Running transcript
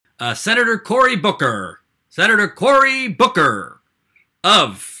Senator Cory Booker. Senator Cory Booker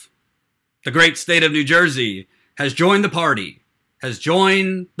of the great state of New Jersey has joined the party.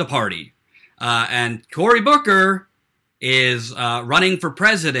 And Cory Booker is running for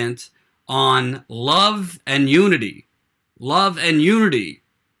president on love and unity. Love and unity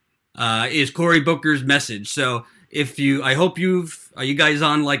is Cory Booker's message. So I hope are you guys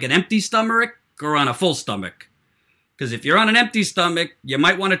on like an empty stomach or on a full stomach? Because if you're on an empty stomach, you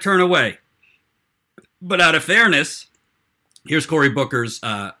might want to turn away. But out of fairness, here's Cory Booker's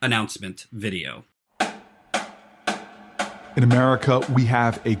announcement video. In America, we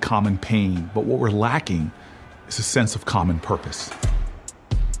have a common pain, but what we're lacking is a sense of common purpose.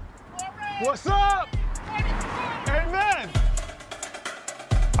 What's up? Amen.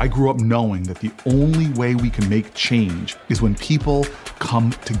 I grew up knowing that the only way we can make change is when people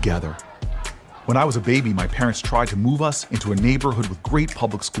come together. When I was a baby, my parents tried to move us into a neighborhood with great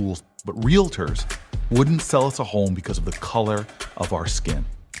public schools, but realtors wouldn't sell us a home because of the color of our skin.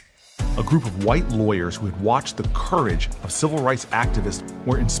 A group of white lawyers who had watched the courage of civil rights activists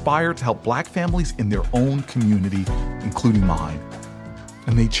were inspired to help black families in their own community, including mine.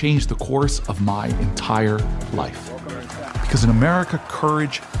 And they changed the course of my entire life. Because in America,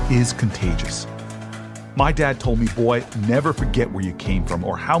 courage is contagious. My dad told me, boy, never forget where you came from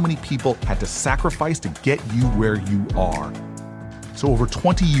or how many people had to sacrifice to get you where you are. So over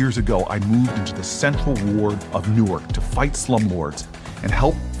 20 years ago, I moved into the Central Ward of Newark to fight slumlords and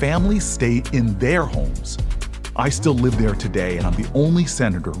help families stay in their homes. I still live there today, and I'm the only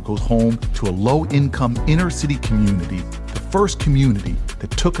senator who goes home to a low-income inner-city community, the first community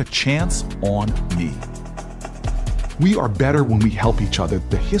that took a chance on me. We are better when we help each other.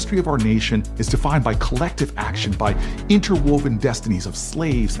 The history of our nation is defined by collective action, by interwoven destinies of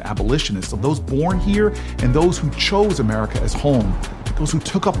slaves and abolitionists, of those born here and those who chose America as home, those who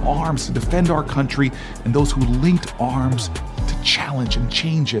took up arms to defend our country, and those who linked arms to challenge and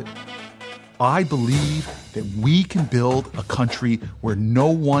change it. I believe that we can build a country where no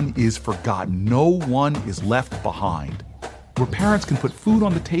one is forgotten, no one is left behind, where parents can put food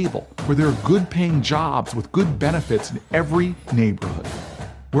on the table, where there are good-paying jobs with good benefits in every neighborhood,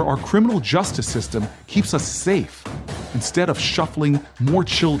 where our criminal justice system keeps us safe instead of shuffling more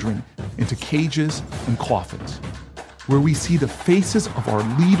children into cages and coffins, where we see the faces of our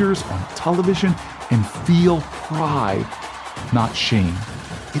leaders on television and feel pride, not shame.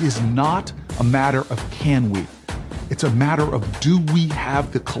 It is not a matter of can we. It's a matter of do we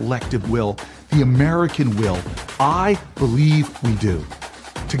have the collective will, the American will. I believe we do.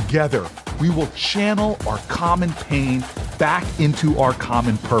 Together, we will channel our common pain back into our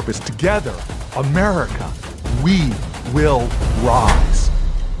common purpose. Together, America, we will rise.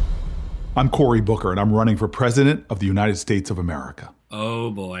 I'm Cory Booker, and I'm running for President of the United States of America.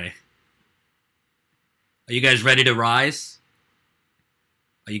 Oh, boy. Are you guys ready to rise?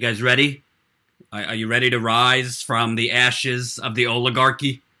 Are you guys ready? Are you ready to rise from the ashes of the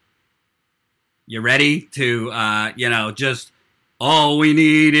oligarchy? You ready to, just all we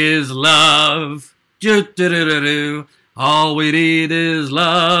need is love. All we need is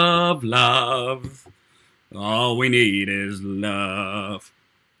love, love. All we need is love.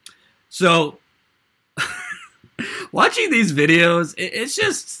 So, watching these videos, it's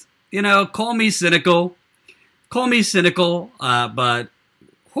just, call me cynical. But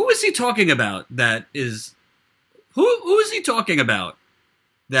who is he talking about that is... Who is he talking about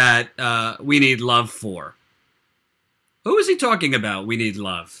that we need love for? Who is he talking about we need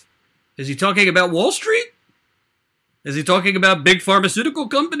love? Is he talking about Wall Street? Is he talking about big pharmaceutical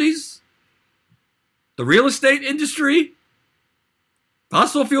companies? The real estate industry?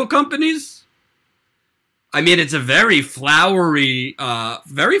 Fossil fuel companies? I mean, it's a very flowery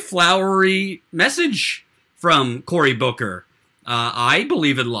message from Cory Booker. I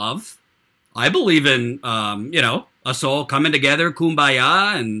believe in love. I believe in, us all coming together,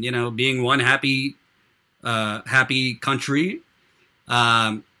 kumbaya, and, being one happy country.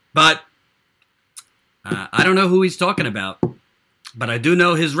 But I don't know who he's talking about. But I do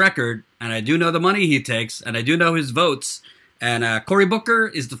know his record, and I do know the money he takes, and I do know his votes. And Cory Booker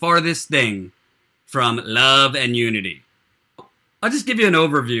is the farthest thing from love and unity. I'll just give you an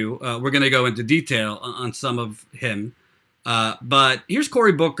overview. We're going to go into detail on some of him. But here's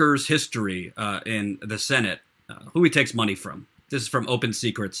Cory Booker's history in the Senate, who he takes money from. This is from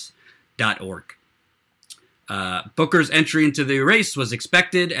opensecrets.org. Booker's entry into the race was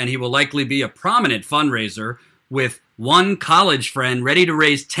expected, and he will likely be a prominent fundraiser with one college friend ready to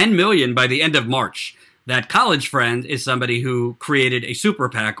raise $10 million by the end of March. That college friend is somebody who created a super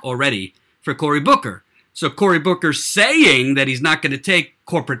PAC already for Cory Booker. So Cory Booker saying that he's not going to take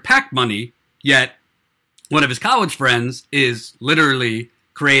corporate PAC money, yet one of his college friends is literally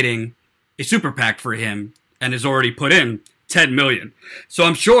creating a super PAC for him and has already put in $10 million. So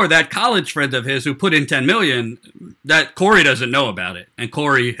I'm sure that college friend of his who put in $10 million, that Cory doesn't know about it. And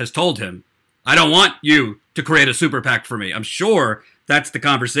Cory has told him, I don't want you to create a super PAC for me. I'm sure that's the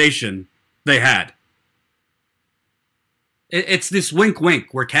conversation they had. It's this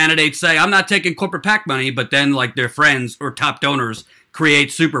wink-wink where candidates say, I'm not taking corporate PAC money, but then like their friends or top donors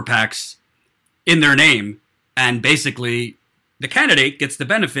create super PACs in their name. And basically the candidate gets the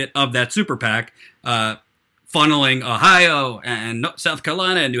benefit of that super PAC, funneling Ohio and South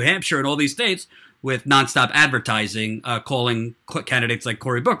Carolina and New Hampshire and all these states with nonstop advertising, calling candidates like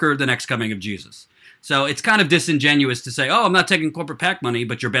Cory Booker the next coming of Jesus. So it's kind of disingenuous to say, oh, I'm not taking corporate PAC money,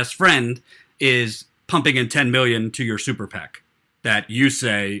 but your best friend is pumping in $10 million to your super PAC that you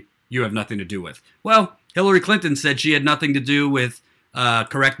say you have nothing to do with. Well, Hillary Clinton said she had nothing to do with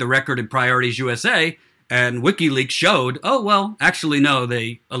Correct the Record and Priorities USA, and WikiLeaks showed, oh, well, actually, no,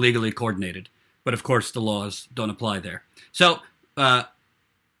 they illegally coordinated. But, of course, the laws don't apply there. So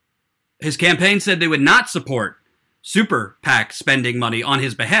his campaign said they would not support super PAC spending money on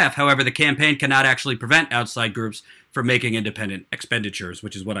his behalf. However, the campaign cannot actually prevent outside groups from making independent expenditures,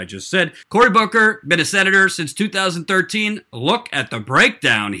 which is what I just said. Cory Booker, been a senator since 2013. Look at the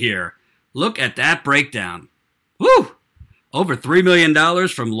breakdown here. Look at that breakdown. Woo! Over $3 million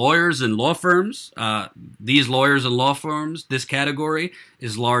from lawyers and law firms. These lawyers and law firms, this category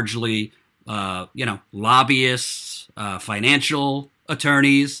is largely, lobbyists, financial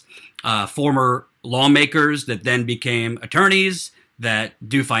attorneys, former lawmakers that then became attorneys that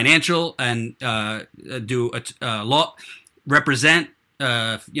do financial and law represent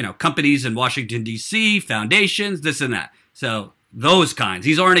companies in Washington D.C., foundations, this and that. So those kinds.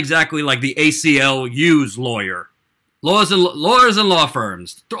 These aren't exactly like the ACLU's lawyer. Lawyers and law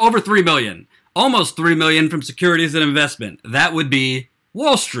firms. Over $3 million. Almost $3 million from securities and investment. That would be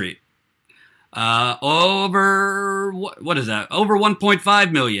Wall Street. Over what is that? Over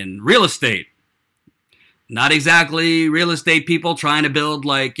 1.5 million. Real estate. Not exactly real estate people trying to build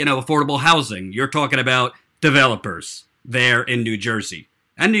affordable housing. You're talking about developers there in New Jersey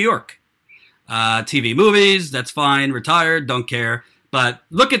and New York. TV movies, that's fine. Retired, don't care. But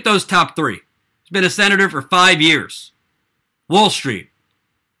look at those top three. He's been a senator for 5 years. Wall Street.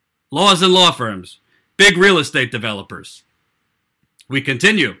 Laws and law firms. Big real estate developers. We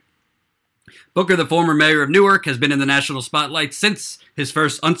continue. Booker, the former mayor of Newark, has been in the national spotlight since his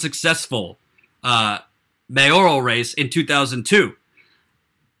first unsuccessful mayoral race in 2002.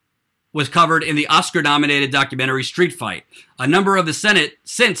 Was covered in the Oscar-nominated documentary Street Fight. A member of the Senate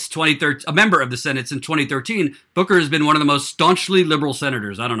since 2013, Booker has been one of the most staunchly liberal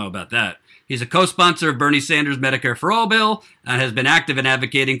senators. I don't know about that. He's a co-sponsor of Bernie Sanders' Medicare for All bill and has been active in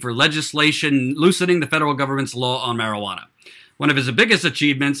advocating for legislation loosening the federal government's law on marijuana. One of his biggest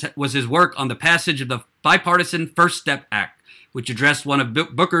achievements was his work on the passage of the bipartisan First Step Act, which addressed one of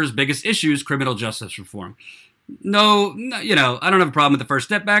Booker's biggest issues, criminal justice reform. No, I don't have a problem with the First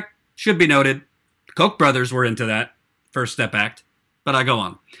Step Act. Should be noted, Koch brothers were into that First Step Act, but I go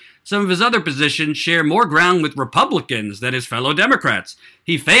on. Some of his other positions share more ground with Republicans than his fellow Democrats.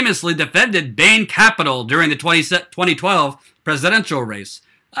 He famously defended Bain Capital during the 2012 presidential race.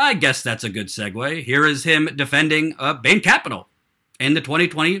 I guess that's a good segue. Here is him defending Bain Capital in the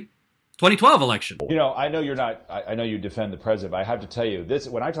 2012 election. I know you're not, I know you defend the president, but I have to tell you, this,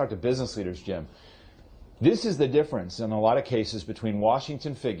 when I talk to business leaders, Jim, this is the difference in a lot of cases between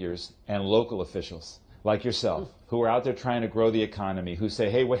Washington figures and local officials like yourself, who are out there trying to grow the economy, who say,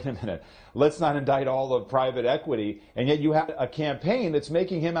 hey, wait a minute, let's not indict all of private equity, and yet you have a campaign that's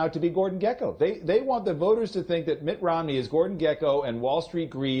making him out to be Gordon Gekko. They want the voters to think that Mitt Romney is Gordon Gekko and Wall Street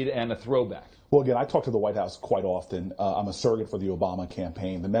greed and a throwback. Well, again, I talk to the White House quite often. I'm a surrogate for the Obama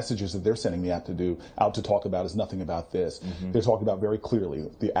campaign. The messages that they're sending me out to talk about is nothing about this. Mm-hmm. They're talking about very clearly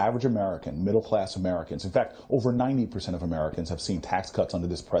the average American, middle-class Americans. In fact, over 90% of Americans have seen tax cuts under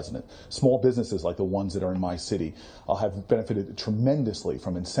this president. Small businesses like the ones that are in my city have benefited tremendously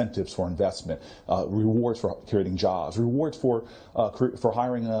from incentives for investment, rewards for creating jobs, rewards for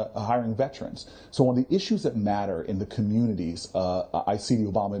hiring veterans. So on the issues that matter in the communities, I see the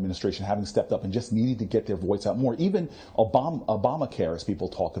Obama administration having stepped up and just needing to get their voice out more. Even Obamacare, as people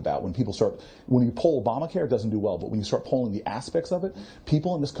talk about, when you poll Obamacare, it doesn't do well, but when you start polling the aspects of it,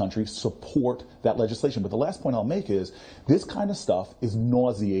 people in this country support that legislation. But the last point I'll make is this kind of stuff is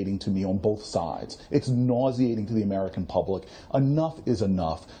nauseating to me on both sides. It's nauseating to the American public, enough is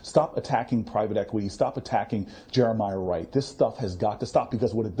enough. Stop attacking private equity. Stop attacking Jeremiah Wright. This stuff has got to stop,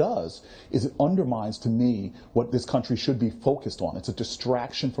 because what it does is it undermines, to me, what this country should be focused on. It's a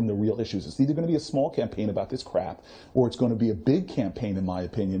distraction from the real issues. It's either going to be a small campaign about this crap, or it's going to be a big campaign, in my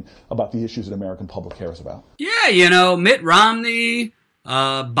opinion, about the issues that American public cares about. Yeah, Mitt Romney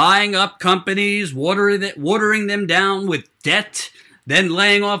buying up companies, watering them down with debt, then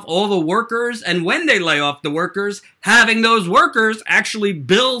laying off all the workers, and when they lay off the workers, having those workers actually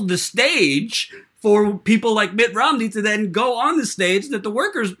build the stage for people like Mitt Romney to then go on the stage that the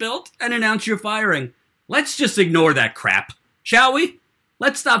workers built and announce you're firing. Let's just ignore that crap, shall we?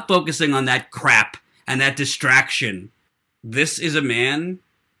 Let's stop focusing on that crap and that distraction. This is a man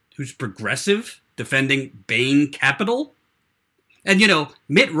who's progressive, defending Bain Capital. And,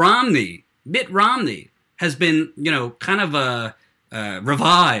 Mitt Romney has been, kind of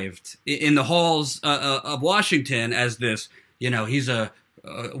revived in the halls of Washington as this, he's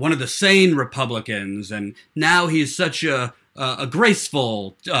one of the sane Republicans, and now he's such a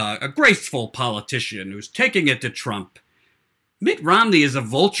graceful politician who's taking it to Trump. Mitt Romney is a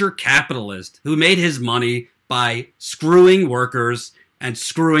vulture capitalist who made his money by screwing workers and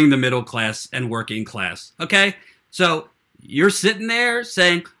screwing the middle class and working class. Okay? So you're sitting there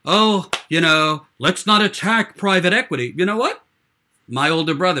saying, let's not attack private equity. You know what? My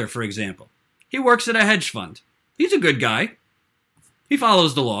older brother, for example, he works at a hedge fund. He's a good guy. He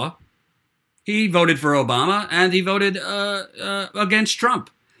follows the law. He voted for Obama, and he voted against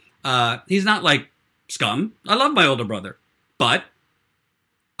Trump. He's not like scum. I love my older brother. But,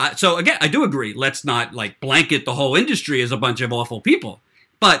 so again, I do agree. Let's not blanket the whole industry as a bunch of awful people.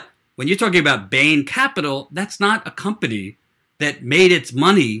 But when you're talking about Bain Capital, that's not a company that made its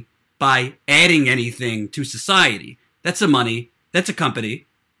money by adding anything to society. That's a company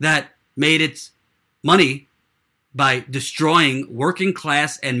that made its money by destroying working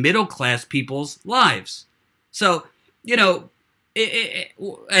class and middle class people's lives. So, and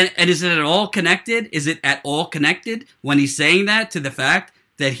is it at all connected? Is it at all connected when he's saying that to the fact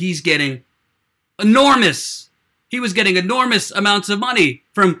that he was getting enormous amounts of money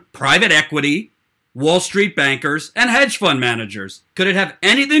from private equity, Wall Street bankers, and hedge fund managers? Could it have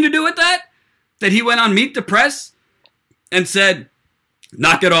anything to do with that? That he went on Meet the Press and said,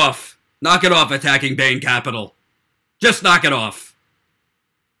 knock it off attacking Bain Capital. Just knock it off.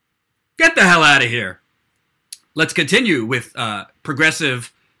 Get the hell out of here. Let's continue with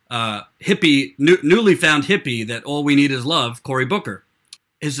progressive hippie, newly found hippie that all we need is love, Cory Booker.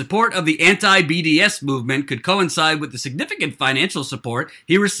 His support of the anti-BDS movement could coincide with the significant financial support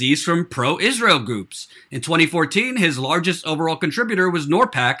he receives from pro-Israel groups. In 2014, his largest overall contributor was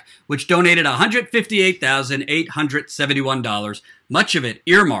NORPAC, which donated $158,871, much of it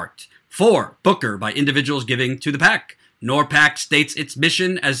earmarked for Booker by individuals giving to the PAC. NORPAC states its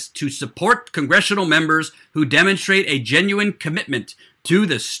mission as to support congressional members who demonstrate a genuine commitment to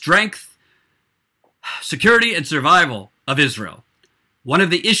the strength, security, and survival of Israel. One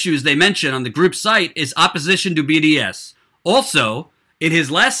of the issues they mention on the group's site is opposition to BDS. Also, in his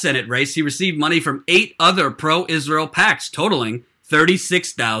last Senate race, he received money from 8 other pro-Israel PACs, totaling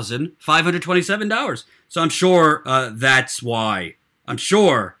 $36,527. So I'm sure that's why.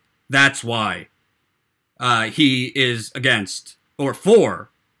 He is against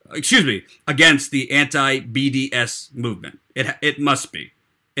the anti-BDS movement. It must be.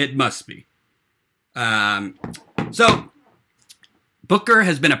 So Booker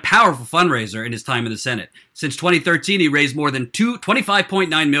has been a powerful fundraiser in his time in the Senate. Since 2013, he raised more than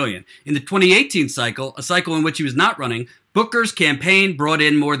 $25.9 million. In the 2018 cycle, a cycle in which he was not running, Booker's campaign brought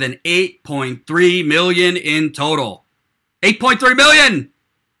in more than $8.3 million in total. $8.3 million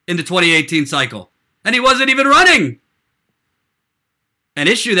in the 2018 cycle. And he wasn't even running. An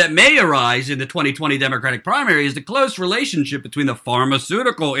issue that may arise in the 2020 Democratic primary is the close relationship between the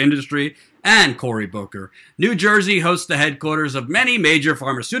pharmaceutical industry and Cory Booker. New Jersey hosts the headquarters of many major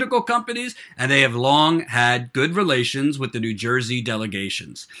pharmaceutical companies, and they have long had good relations with the New Jersey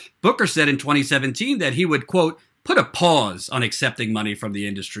delegations. Booker said in 2017 that he would, quote, put a pause on accepting money from the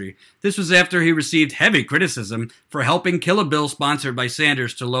industry. This was after he received heavy criticism for helping kill a bill sponsored by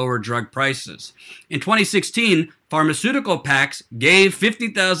Sanders to lower drug prices. In 2016, pharmaceutical PACs gave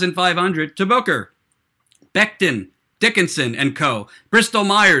 $50,500 to Booker. Becton, Dickinson & Co., Bristol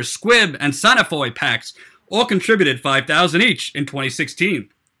Myers, Squibb, and Sanofi PACs all contributed $5,000 each in 2016.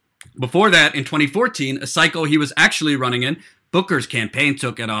 Before that, in 2014, a cycle he was actually running in, Booker's campaign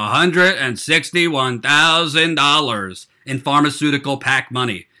took in $161,000 in pharmaceutical PAC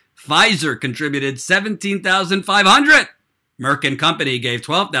money. Pfizer contributed $17,500. Merck & Company gave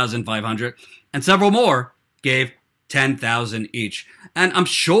 $12,500, and several more gave $10,000 each. And I'm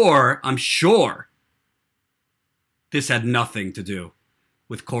sure this had nothing to do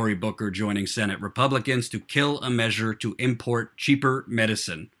with Cory Booker joining Senate Republicans to kill a measure to import cheaper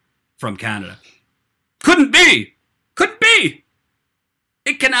medicine from Canada. Couldn't be! Couldn't be!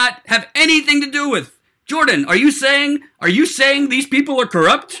 It cannot have anything to do with. Jordan, are you saying these people are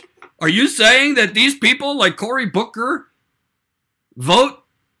corrupt? Are you saying that these people like Cory Booker vote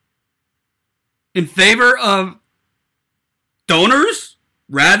in favor of donors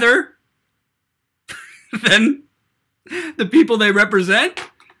rather than the people they represent?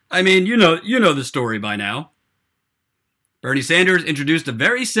 I mean, you know the story by now. Bernie Sanders introduced a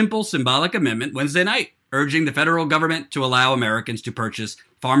very simple symbolic amendment Wednesday night, urging the federal government to allow Americans to purchase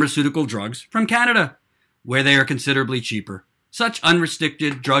pharmaceutical drugs from Canada, where they are considerably cheaper. Such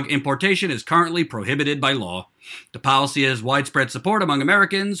unrestricted drug importation is currently prohibited by law. The policy has widespread support among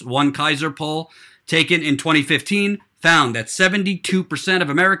Americans. One Kaiser poll taken in 2015 found that 72% of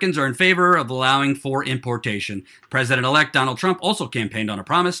Americans are in favor of allowing for importation. President-elect Donald Trump also campaigned on a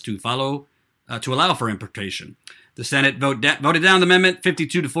promise to allow for importation. The Senate voted down the amendment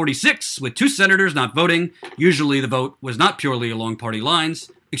 52-46, with 2 senators not voting. Unusually, the vote was not purely along party lines.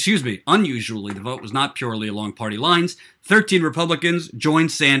 13 Republicans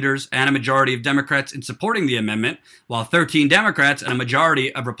joined Sanders and a majority of Democrats in supporting the amendment, while 13 Democrats and a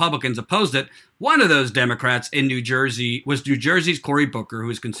majority of Republicans opposed it. One of those Democrats in New Jersey was New Jersey's Cory Booker, who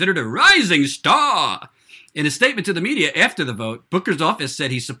is considered a rising star. In a statement to the media after the vote, Booker's office said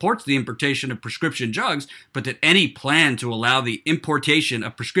he supports the importation of prescription drugs, but that any plan to allow the importation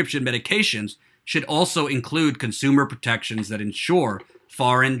of prescription medications should also include consumer protections that ensure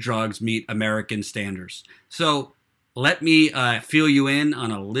foreign drugs meet American standards. So let me fill you in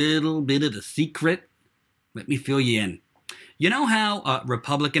on a little bit of the secret. Let me fill you in. You know how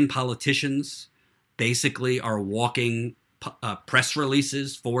Republican politicians basically are walking press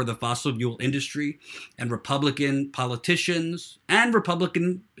releases for the fossil fuel industry, and Republican politicians and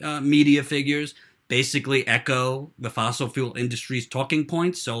Republican media figures basically echo the fossil fuel industry's talking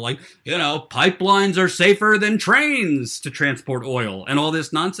points. So like, pipelines are safer than trains to transport oil and all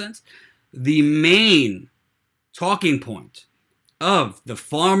this nonsense. The main talking point of the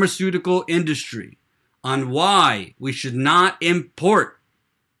pharmaceutical industry on why we should not import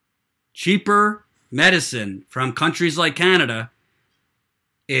cheaper medicine from countries like Canada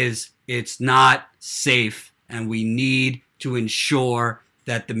is it's not safe, and we need to ensure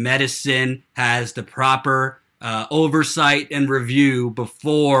that the medicine has the proper oversight and review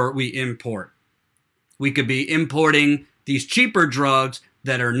before we import. We could be importing these cheaper drugs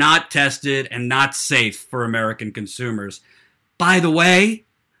that are not tested and not safe for American consumers. By the way,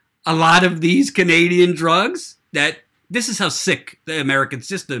 a lot of these Canadian drugs, this is how sick the American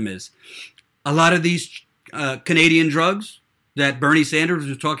system is. A lot of these Canadian drugs that Bernie Sanders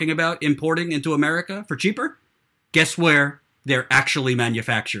was talking about importing into America for cheaper, guess where they're actually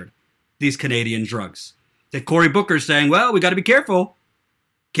manufactured? These Canadian drugs. That Cory Booker's saying, well, we got to be careful.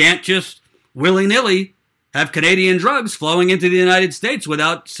 Can't just willy-nilly have Canadian drugs flowing into the United States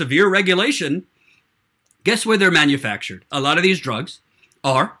without severe regulation. Guess where they're manufactured? A lot of these drugs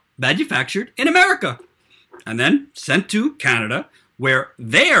are manufactured in America and then sent to Canada, where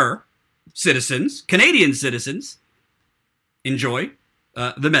their citizens, Canadian citizens, enjoy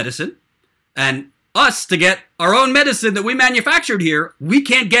the medicine, and us to get our own medicine that we manufactured here, we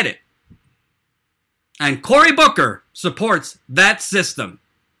can't get it. And Cory Booker supports that system.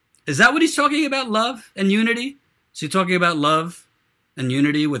 Is that what he's talking about, love and unity? Is he talking about love and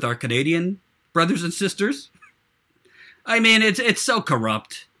unity with our Canadian brothers and sisters? I mean, it's so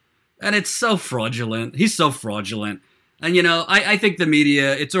corrupt, and it's so fraudulent. He's so fraudulent. And, I think the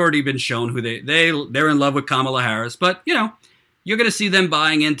media, it's already been shown who they're in love with Kamala Harris, but, you're going to see them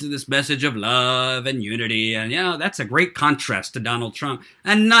buying into this message of love and unity. And, that's a great contrast to Donald Trump.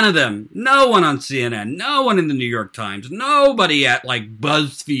 And none of them, no one on CNN, no one in the New York Times, nobody at like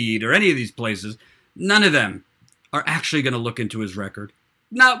BuzzFeed or any of these places, none of them are actually going to look into his record.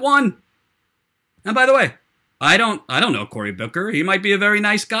 Not one. And by the way, I don't know Cory Booker. He might be a very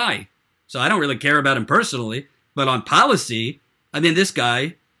nice guy. So I don't really care about him personally. But on policy, this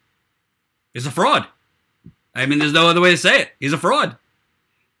guy is a fraud. There's no other way to say it. He's a fraud.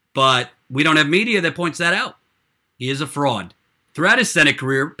 But we don't have media that points that out. He is a fraud. Throughout his Senate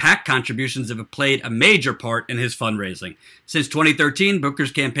career, PAC contributions have played a major part in his fundraising. Since 2013,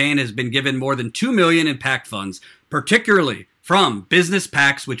 Booker's campaign has been given more than $2 million in PAC funds, particularly from business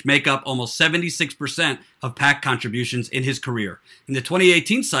PACs, which make up almost 76% of PAC contributions in his career. In the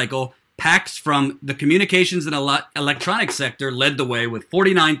 2018 cycle, PACs from the communications and electronic sector led the way with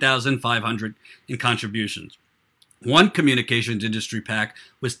 49,500 in contributions. One communications industry PAC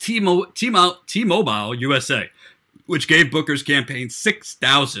was T-Mobile USA, which gave Booker's campaign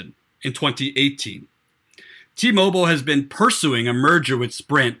 $6,000 in 2018. T-Mobile has been pursuing a merger with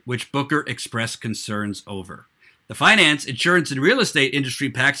Sprint, which Booker expressed concerns over. The finance, insurance, and real estate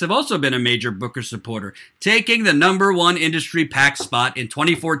industry PACs have also been a major Booker supporter, taking the number one industry PAC spot in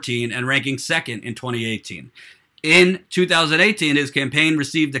 2014 and ranking second in 2018. In 2018, his campaign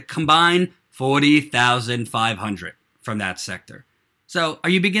received a combined 40,500 from that sector. So are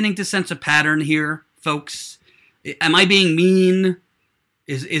you beginning to sense a pattern here, folks? Am I being mean?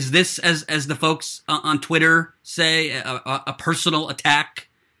 Is this, as the folks on Twitter say, a personal attack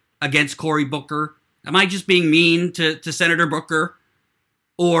against Cory Booker? Am I just being mean to Senator Booker?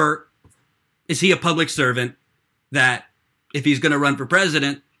 Or is he a public servant that if he's going to run for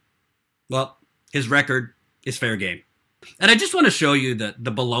president, well, his record is fair game? And I just want to show you the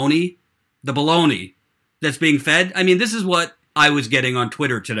baloney that's being fed. I mean, this is what I was getting on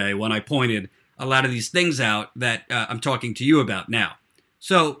Twitter today when I pointed a lot of these things out that I'm talking to you about now.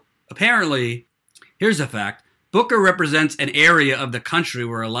 So apparently, here's a fact. Booker represents an area of the country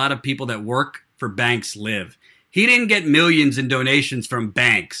where a lot of people that work for banks live. He didn't get millions in donations from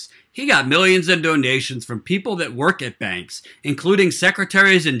banks. He got millions in donations from people that work at banks, including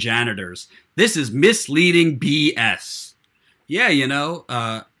secretaries and janitors. This is misleading BS. Yeah,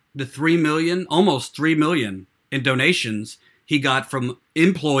 the 3 million, almost 3 million in donations he got from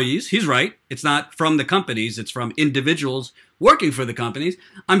employees. He's right. It's not from the companies. It's from individuals working for the companies.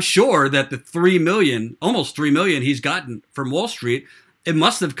 I'm sure that the 3 million, almost 3 million he's gotten from Wall Street, it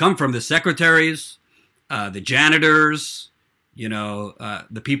must have come from the secretaries, the janitors,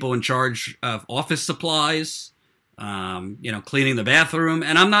 the people in charge of office supplies, cleaning the bathroom.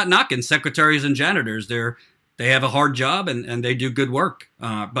 And I'm not knocking secretaries and janitors. They have a hard job and they do good work.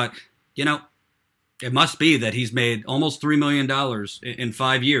 But it must be that he's made almost $3 million in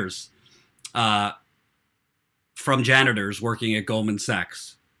 5 years from janitors working at Goldman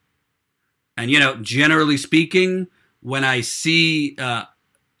Sachs. And, generally speaking, when I see a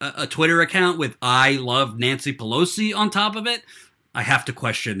Twitter account with "I love Nancy Pelosi" on top of it, I have to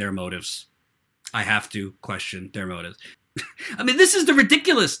question their motives. I mean, this is the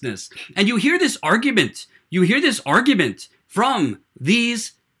ridiculousness. And you hear this argument from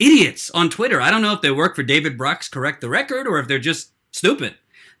these idiots on Twitter. I don't know if they work for David Brock's Correct the Record or if they're just stupid.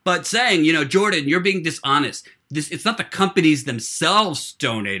 But saying, Jordan, you're being dishonest. It's not the companies themselves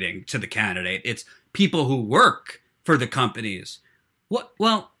donating to the candidate. It's people who work for the companies. What?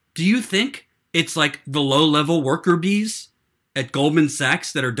 Well, do you think it's like the low-level worker bees at Goldman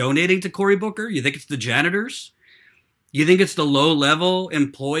Sachs that are donating to Cory Booker? You think it's the janitors? You think it's the low-level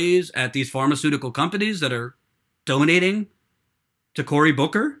employees at these pharmaceutical companies that are donating to Cory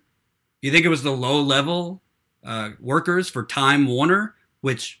Booker? You think it was the low-level workers for Time Warner,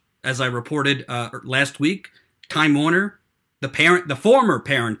 which, as I reported last week, Time Warner, the former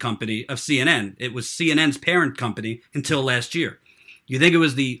parent company of CNN, it was CNN's parent company until last year. You think it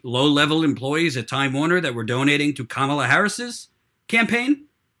was the low-level employees at Time Warner that were donating to Kamala Harris's campaign?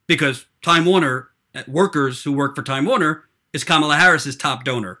 Because Time Warner, workers who work for Time Warner, is Kamala Harris's top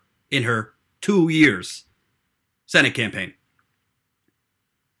donor in her 2 years Senate campaign.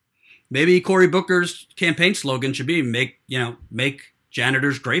 Maybe Cory Booker's campaign slogan should be make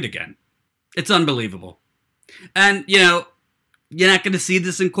janitors great again. It's unbelievable. And, you're not going to see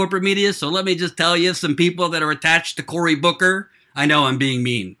this in corporate media, so let me just tell you some people that are attached to Cory Booker. I know I'm being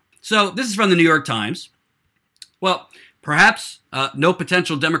mean. So this is from the New York Times. Well, perhaps no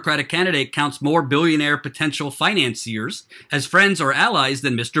potential Democratic candidate counts more billionaire potential financiers as friends or allies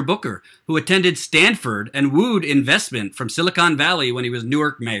than Mr. Booker, who attended Stanford and wooed investment from Silicon Valley when he was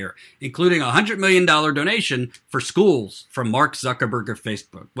Newark mayor, including a $100 million donation for schools from Mark Zuckerberg of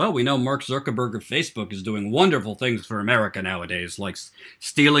Facebook. Well, we know Mark Zuckerberg of Facebook is doing wonderful things for America nowadays, like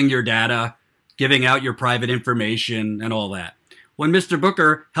stealing your data, giving out your private information, and all that. When Mr.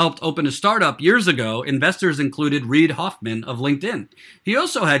 Booker helped open a startup years ago, investors included Reid Hoffman of LinkedIn. He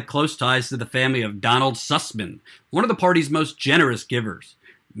also had close ties to the family of Donald Sussman, one of the party's most generous givers.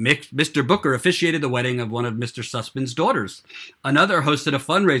 Mr. Booker officiated the wedding of one of Mr. Sussman's daughters. Another hosted a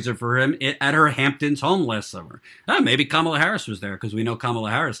fundraiser for him at her Hamptons home last summer. Maybe Kamala Harris was there, because we know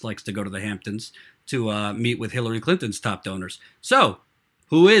Kamala Harris likes to go to the Hamptons to meet with Hillary Clinton's top donors. So,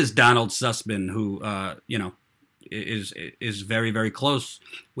 who is Donald Sussman, who, is very, very close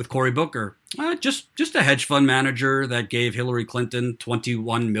with Cory Booker? Just a hedge fund manager that gave Hillary Clinton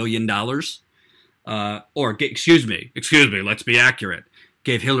 $21 million. Excuse me, let's be accurate.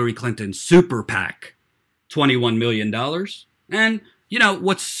 gave Hillary Clinton's super PAC $21 million. And,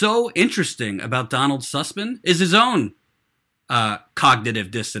 what's so interesting about Donald Sussman is his own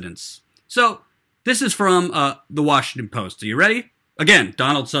cognitive dissonance. So this is from the Washington Post. Are you ready? Again,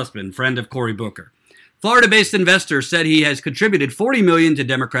 Donald Sussman, friend of Cory Booker. Florida-based investor said he has contributed $40 million to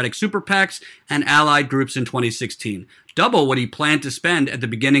Democratic super PACs and allied groups in 2016, double what he planned to spend at the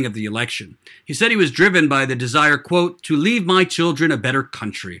beginning of the election. He said he was driven by the desire, quote, to leave my children a better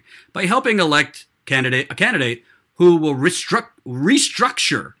country by helping elect a candidate who will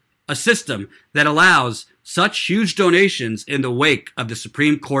restructure a system that allows such huge donations in the wake of the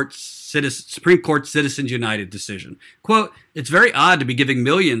Supreme Court Citizens United decision. Quote, it's very odd to be giving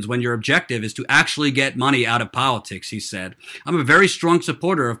millions when your objective is to actually get money out of politics, he said. I'm a very strong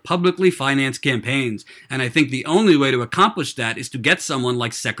supporter of publicly financed campaigns, and I think the only way to accomplish that is to get someone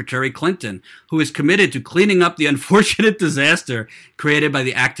like Secretary Clinton, who is committed to cleaning up the unfortunate disaster created by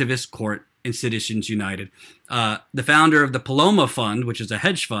the activist court in Citizens United. The founder of the Paloma Fund, which is a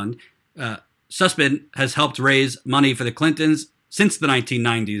hedge fund, Sussman has helped raise money for the Clintons since the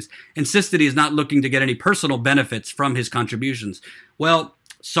 1990s, insisted he is not looking to get any personal benefits from his contributions. Well,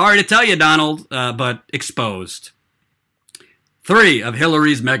 sorry to tell you, Donald, but exposed. 3 of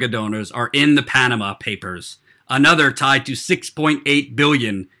Hillary's mega donors are in the Panama Papers, another tied to $6.8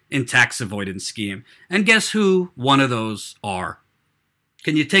 billion in tax avoidance scheme. And guess who one of those are?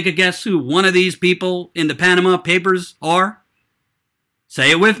 Can you take a guess who one of these people in the Panama Papers are?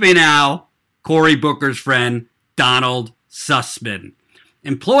 Say it with me now. Cory Booker's friend, Donald Sussman.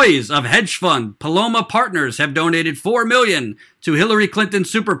 Employees of hedge fund Paloma Partners have donated $4 million to Hillary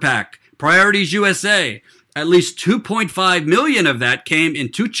Clinton's super PAC, Priorities USA. At least $2.5 million of that came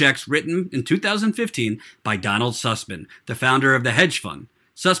in 2 checks written in 2015 by Donald Sussman, the founder of the hedge fund.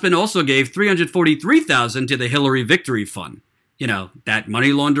 Sussman also gave $343,000 to the Hillary Victory Fund. That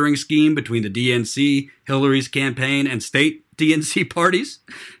money laundering scheme between the DNC, Hillary's campaign, and state DNC parties.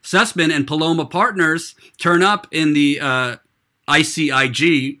 Sussman and Paloma Partners turn up in the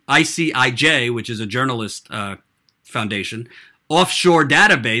ICIJ, which is a journalist foundation, offshore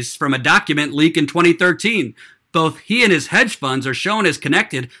database from a document leak in 2013. Both he and his hedge funds are shown as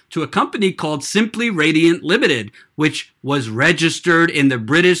connected to a company called Simply Radiant Limited, which was registered in the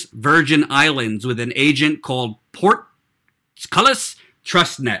British Virgin Islands with an agent called Portcullis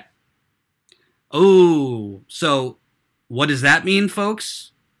Trustnet. Oh, so what does that mean,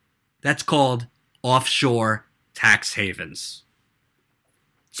 folks? That's called offshore tax havens.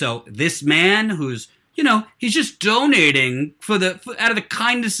 So this man who's, he's just donating out of the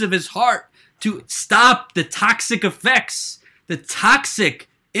kindness of his heart to stop the toxic effects, the toxic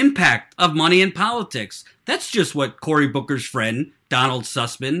impact of money in politics. That's just what Cory Booker's friend, Donald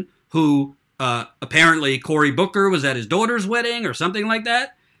Sussman, who apparently Cory Booker was at his daughter's wedding or something like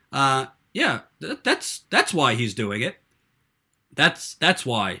that. That's why he's doing it. That's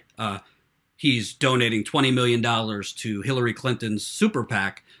why he's donating $20 million to Hillary Clinton's super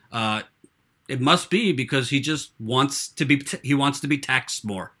PAC. It must be because he just wants to be taxed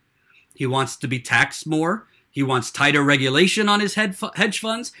more. He wants to be taxed more. He wants tighter regulation on his hedge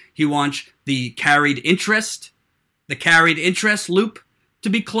funds. He wants the carried interest loop to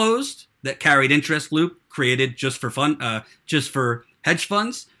be closed. That carried interest loop created just for fun, just for hedge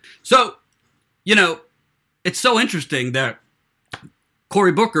funds. So, it's so interesting that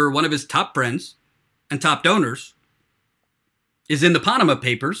Cory Booker, one of his top friends and top donors, is in the Panama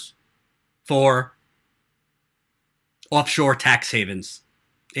Papers for offshore tax havens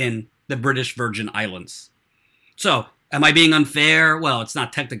in the British Virgin Islands. So, am I being unfair? Well, it's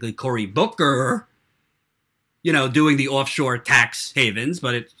not technically Cory Booker, doing the offshore tax havens,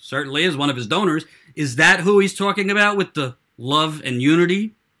 but it certainly is one of his donors. Is that who he's talking about with the love and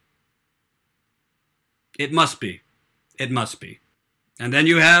unity? It must be. It must be. And then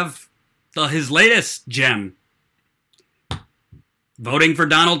you have his latest gem. Voting for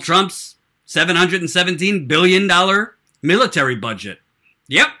Donald Trump's $717 billion military budget.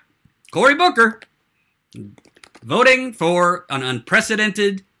 Yep, Cory Booker. Voting for an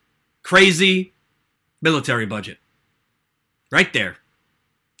unprecedented, crazy military budget. Right there.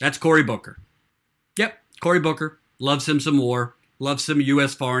 That's Cory Booker. Yep, Cory Booker loves him some war, loves some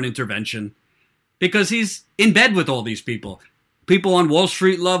U.S. foreign intervention, because he's in bed with all these people. People on Wall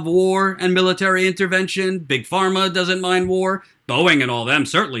Street love war and military intervention. Big Pharma doesn't mind war. Boeing and all them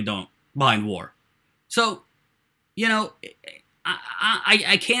certainly don't mind war. So,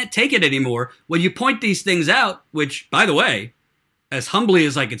 I can't take it anymore when you point these things out, which, by the way, as humbly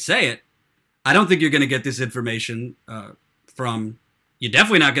as I could say it, I don't think you're going to get this information you're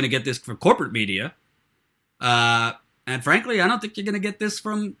definitely not going to get this from corporate media. And frankly, I don't think you're going to get this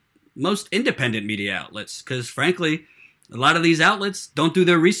from most independent media outlets because, frankly, a lot of these outlets don't do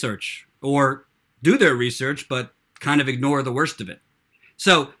their research or do their research but kind of ignore the worst of it.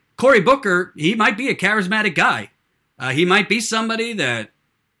 So Cory Booker, he might be a charismatic guy. He might be somebody that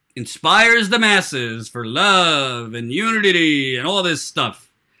inspires the masses for love and unity and all this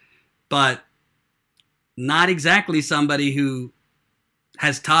stuff, but not exactly somebody who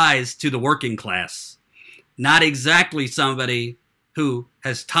has ties to the working class. Not exactly somebody who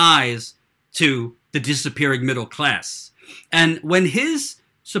has ties to the disappearing middle class. And when his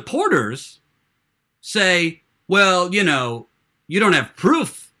supporters say, well, you know, you don't have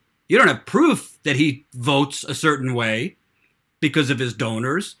proof. You don't have proof that he votes a certain way because of his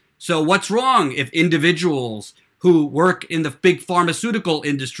donors. So what's wrong if individuals who work in the big pharmaceutical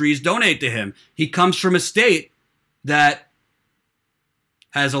industries donate to him? He comes from a state that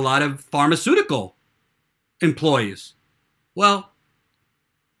has a lot of pharmaceutical employees. Well,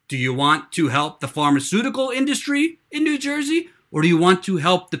 do you want to help the pharmaceutical industry in New Jersey, or do you want to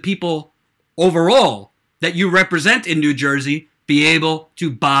help the people overall that you represent in New Jersey be able to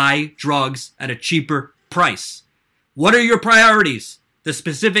buy drugs at a cheaper price? What are your priorities? The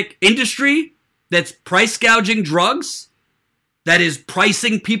specific industry that's price gouging drugs, that is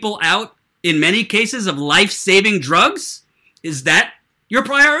pricing people out in many cases of life-saving drugs? Is that your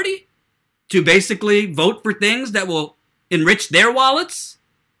priority? To basically vote for things that will enrich their wallets?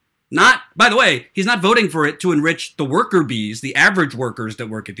 Not, by the way, he's not voting for it to enrich the worker bees, the average workers that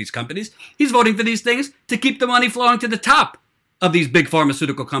work at these companies. He's voting for these things to keep the money flowing to the top of these big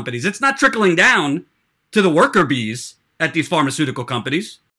pharmaceutical companies. It's not trickling down to the worker bees at these pharmaceutical companies.